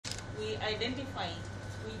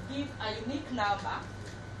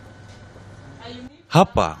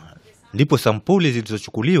Hapa ndipo sampuli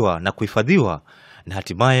zilizochukuliwa na kuhifadhiwa na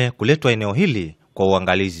hatimaye kuletwa eneo hili kwa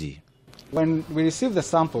uangalizi. When we receive the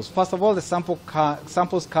samples, first of all, the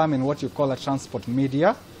samples come in what you call a transport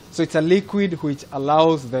media. So it's a liquid which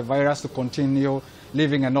allows the virus to continue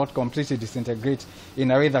living and not completely disintegrate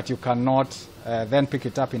in a way that you cannot then pick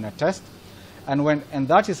it up in a test. And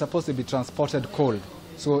that is supposed to be transported cold,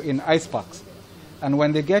 so in ice packs. And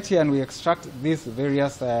when they get here and we extract these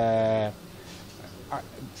various,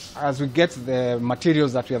 as we get the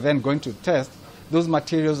materials that we are then going to test, those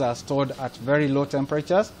materials are stored at very low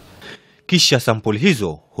temperatures. Kisha sampuli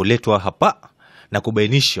hizo huletwa hapa na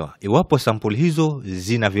kubainishwa iwapo sampuli hizo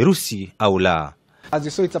zina virusi au la. As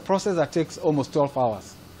you saw, it's a process that takes almost 12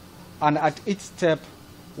 hours. And at each step,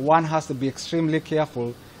 one has to be extremely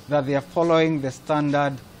careful that they are following the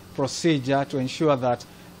standard procedure to ensure that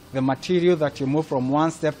the material that you move from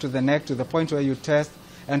one step to the next, to the point where you test,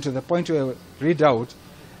 and to the point where you read out,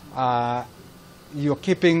 you're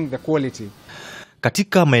keeping the quality.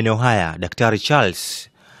 Katika maeneo haya, Daktari Charles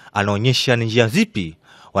anaonyesha ni njia zipi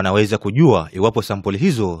wanaweza kujua iwapo sampuli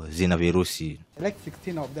hizo zina virusi. Like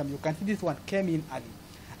 16 of them, you can see this one came in early.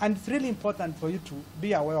 And it's really important for you to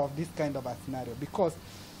be aware of this kind of a scenario, because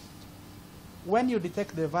when you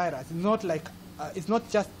detect the virus, it's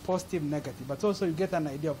not just positive, negative, but also you get an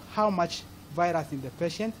idea of how much virus in the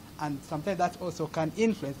patient, and sometimes that also can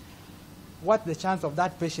influence what the chance of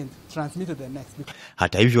that patient transmit to the next.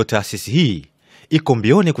 Hata hivyo, taasisi hii iko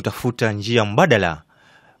mbioni kutafuta njia mbadala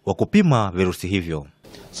wa kupima virusi hivyo.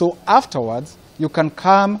 So afterwards, you can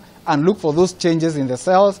come and look for those changes in the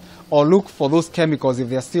cells or look for those chemicals if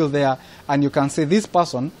they're still there, and you can say this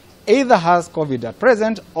person either has COVID at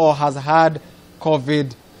present or has had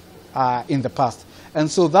COVID in the past. And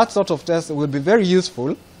so that sort of test will be very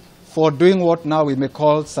useful for doing what now we may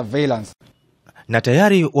call surveillance. Na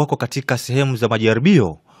tayari wako katika sehemu za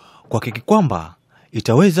majaribio kuhakiki kwamba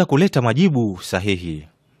itaweza kuleta majibu sahihi.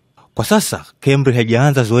 Kwa sasa, KEMRI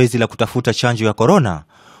haijaanza zoezi la kutafuta chanjo ya corona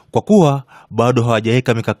kwa kuwa bado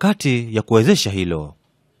hawajaweka mikakati ya kuwezesha hilo.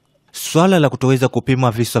 Swala la kutoweza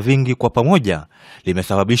kupima visa vingi kwa pamoja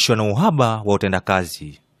limesababishwa na uhaba wa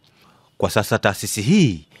utendakazi. Kwa sasa taasisi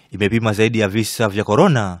hii imepima zaidi ya visa vya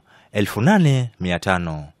corona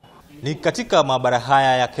 8,500. Ni katika maabara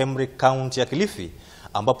haya ya KEMRI kaunti ya Kilifi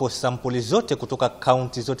ambapo sampuli zote kutoka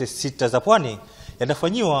kaunti zote 6 za pwani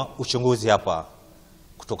yanafanyiwa uchunguzi hapa.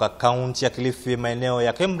 Kutoka kaunti ya Kilifi, maeneo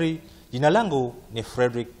ya KEMRI, jina langu ni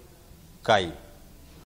Frederick Kai.